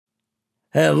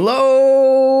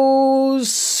Hello,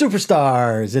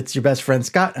 superstars. It's your best friend,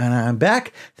 Scott, and I'm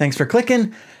back. Thanks for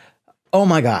clicking. Oh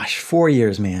my gosh, 4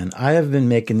 years, man. I have been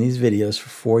making these videos for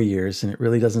 4 years, and it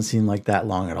really doesn't seem like that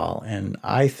long at all. And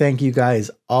I thank you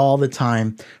guys all the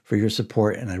time for your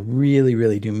support, and I really,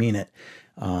 really do mean it.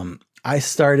 I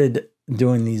started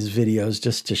doing these videos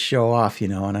just to show off,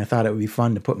 and I thought it would be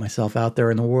fun to put myself out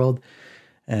there in the world.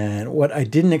 And what I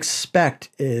didn't expect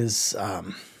is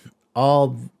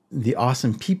all the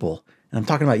awesome people, and I'm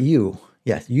talking about you,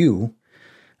 yes, you,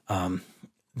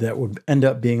 that would end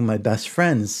up being my best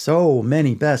friends, so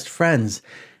many best friends.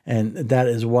 And that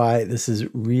is why this has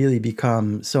really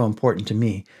become so important to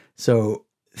me. So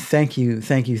thank you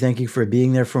for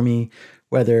being there for me,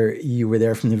 whether you were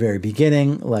there from the very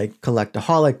beginning, like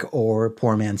Collectaholic or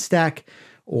Poor Man Stack,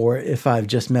 or if I've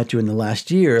just met you in the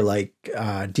last year, like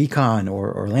Decon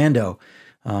or Orlando.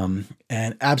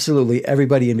 And absolutely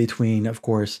everybody in between, of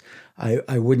course.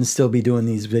 I wouldn't still be doing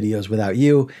these videos without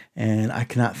you, and I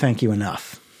cannot thank you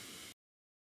enough.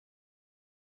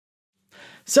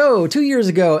 So 2 years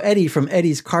ago, Eddy from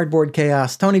Eddy's Cardboard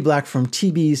Chaos, Tony Black from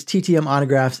TB's TTM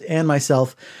Autographs, and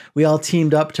myself, we all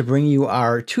teamed up to bring you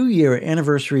our 2-year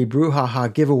anniversary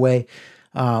Brouhaha giveaway.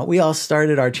 We all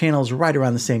started our channels right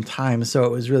around the same time, so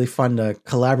it was really fun to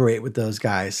collaborate with those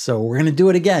guys. So we're going to do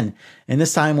it again, and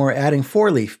this time we're adding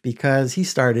 4Leaf because he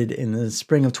started in the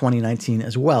spring of 2019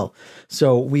 as well.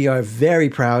 So we are very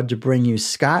proud to bring you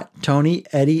Skaght, Tony,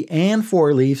 Eddy, and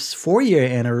 4Leaf's 4-year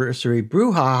anniversary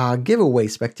Brouhaha giveaway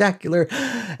spectacular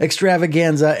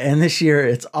extravaganza, and this year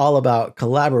it's all about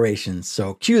collaborations.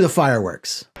 So cue the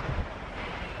fireworks.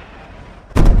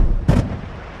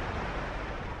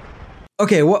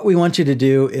 Okay, what we want you to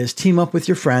do is team up with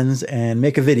your friends and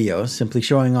make a video simply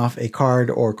showing off a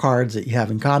card or cards that you have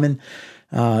in common.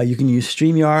 You can use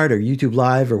StreamYard or YouTube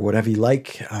Live or whatever you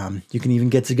like. You can even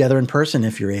get together in person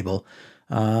if you're able.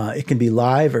 It can be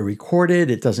live or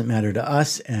recorded. It doesn't matter to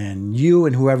us. And you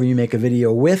and whoever you make a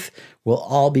video with will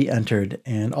all be entered.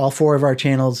 And all 4 of our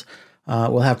channels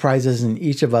will have prizes, and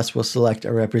each of us will select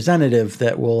a representative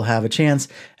that will have a chance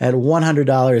at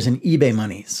 $100 in eBay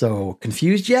money. So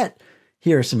confused yet?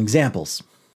 Here are some examples.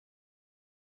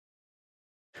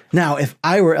 Now, if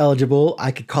I were eligible,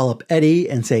 I could call up Eddy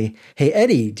and say, "Hey,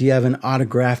 Eddy, do you have an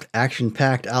autographed,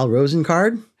 action-packed Al Rosen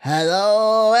card?"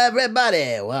 Hello,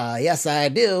 everybody. Well, yes, I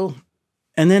do.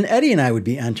 And then Eddy and I would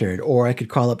be entered. Or I could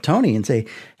call up Tony and say,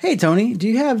 "Hey, Tony, do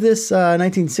you have this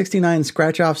 1969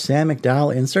 scratch-off Sam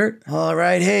McDowell insert?" All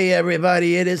right. Hey,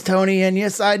 everybody. It is Tony, and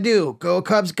yes, I do. Go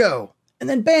Cubs, go. And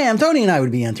then bam, Tony and I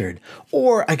would be entered.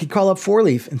 Or I could call up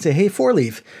 4Leaf and say, "Hey,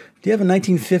 4Leaf, do you have a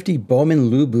 1950 Bowman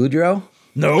Lou Boudreaux?"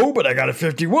 "No, but I got a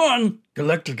 51.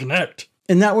 Collect to connect."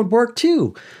 And that would work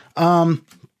too.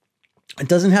 It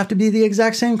doesn't have to be the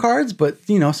exact same cards, but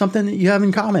something that you have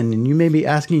in common. And you may be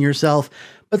asking yourself,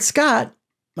 "But Scott,"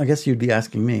 I guess you'd be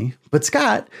asking me, "But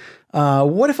Scott,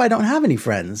 what if I don't have any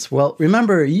friends?" Well,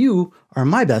 remember, you are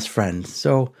my best friend.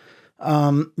 So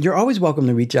you're always welcome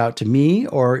to reach out to me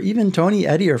or even Tony,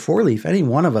 Eddy, or 4Leaf. Any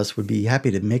one of us would be happy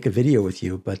to make a video with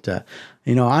you. But,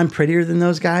 I'm prettier than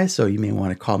those guys, so you may want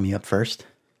to call me up first.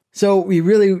 So we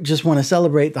really just want to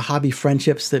celebrate the hobby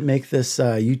friendships that make this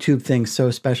YouTube thing so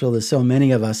special. There's so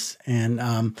many of us. And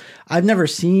I've never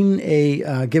seen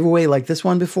a giveaway like this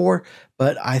one before,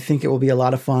 but I think it will be a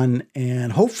lot of fun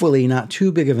and hopefully not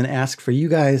too big of an ask for you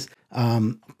guys.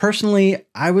 Personally,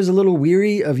 I was a little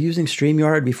weary of using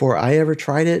StreamYard before I ever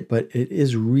tried it, but it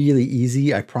is really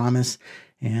easy, I promise.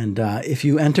 And if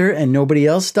you enter and nobody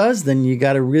else does, then you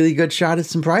got a really good shot at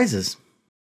some prizes.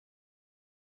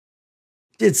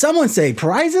 Did someone say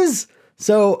prizes?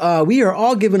 So we are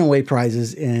all giving away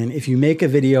prizes, and if you make a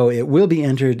video, it will be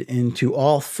entered into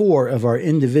all 4 of our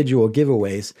individual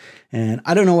giveaways. And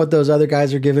I don't know what those other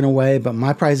guys are giving away, but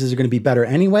my prizes are going to be better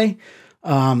anyway.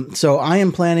 So I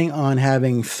am planning on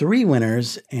having 3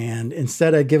 winners, and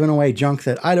instead of giving away junk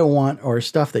that I don't want or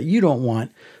stuff that you don't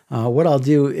want, what I'll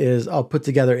do is I'll put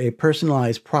together a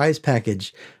personalized prize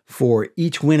package for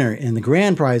each winner, and the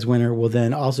grand prize winner will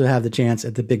then also have the chance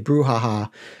at the big Brouhaha,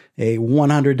 a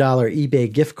 $100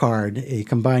 eBay gift card, a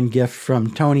combined gift from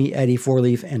Tony, Eddy,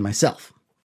 4Leaf, and myself.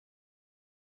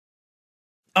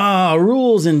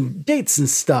 Rules and dates and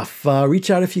stuff.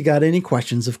 Reach out if you got any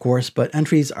questions, of course, but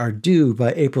entries are due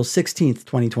by April 16th,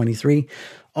 2023.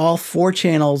 All 4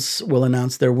 channels will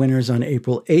announce their winners on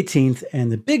April 18th,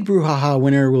 and the big Brouhaha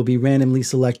winner will be randomly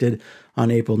selected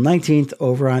on April 19th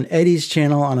over on Eddy's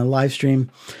channel on a live stream.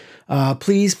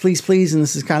 Please, please, please, and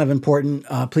this is kind of important,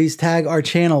 please tag our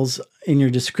channels in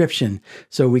your description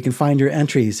so we can find your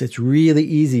entries. It's really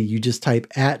easy. You just type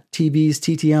at TB's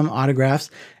TTM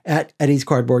Autographs, at Eddy's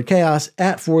Cardboard Chaos,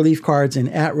 at 4Leaf Cards, and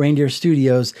at Reindeer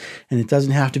Studios. And it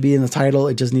doesn't have to be in the title.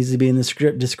 It just needs to be in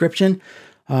the description.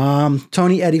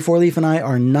 Tony, Eddy, 4Leaf, and I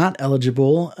are not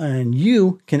eligible, and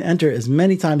you can enter as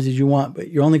many times as you want, but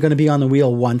you're only going to be on the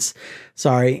wheel once.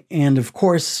 Sorry. And of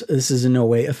course, this is in no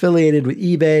way affiliated with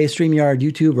eBay, StreamYard,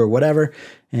 YouTube, or whatever.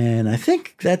 And I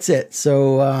think that's it.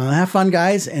 So have fun,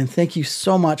 guys. And thank you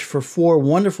so much for 4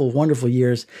 wonderful, wonderful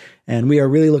years. And we are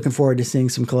really looking forward to seeing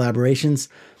some collaborations.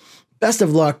 Best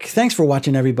of luck. Thanks for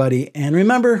watching, everybody. And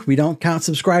remember, we don't count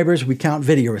subscribers, we count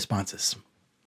video responses.